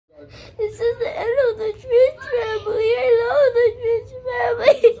This is the end of the Twitch family. I love the Twitch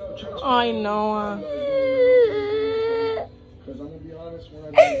family. I know. Because I'm gonna be honest, when I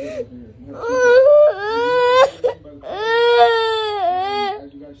do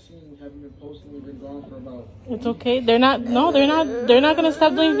as you guys seen, we haven't been posting. We've been gone for about. It's okay. They're not gonna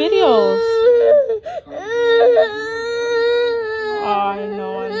stop doing videos. I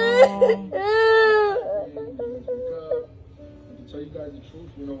know. To tell you guys the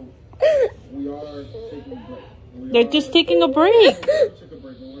truth, you know, we are taking a break. They're just taking a break. Took a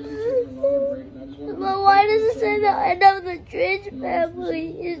break. We're gonna be taking a longer break, and I just want to. But why does it say the end of the Twitch family?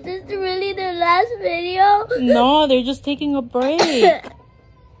 Is this really their last video? No, they're just taking a break.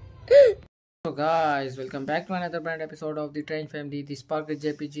 So guys, welcome back to another brand episode of the Trench Family. The sparkit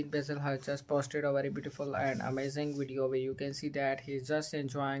JPG Basil has just posted a very beautiful and amazing video where you can see that he's just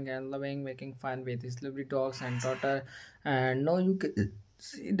enjoying and loving making fun with his lovely dogs and daughter. And now you can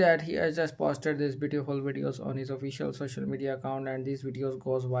see that he has just posted these beautiful videos on his official social media account, and these videos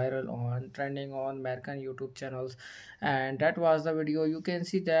goes viral on trending on American YouTube channels. And that was the video. You can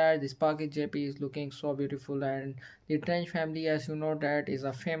see that the sparkit JP is looking so beautiful, and the Trench family, as you know, that is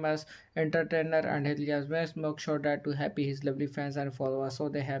a famous entertainer, and he has best make sure that to happy his lovely fans and followers. So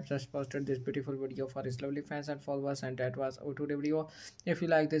they have just posted this beautiful video for his lovely fans and followers, and that was our today video. If you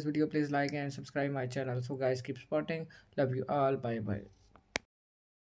like this video, please like and subscribe my channel. So guys, keep supporting. Love you all. Bye bye.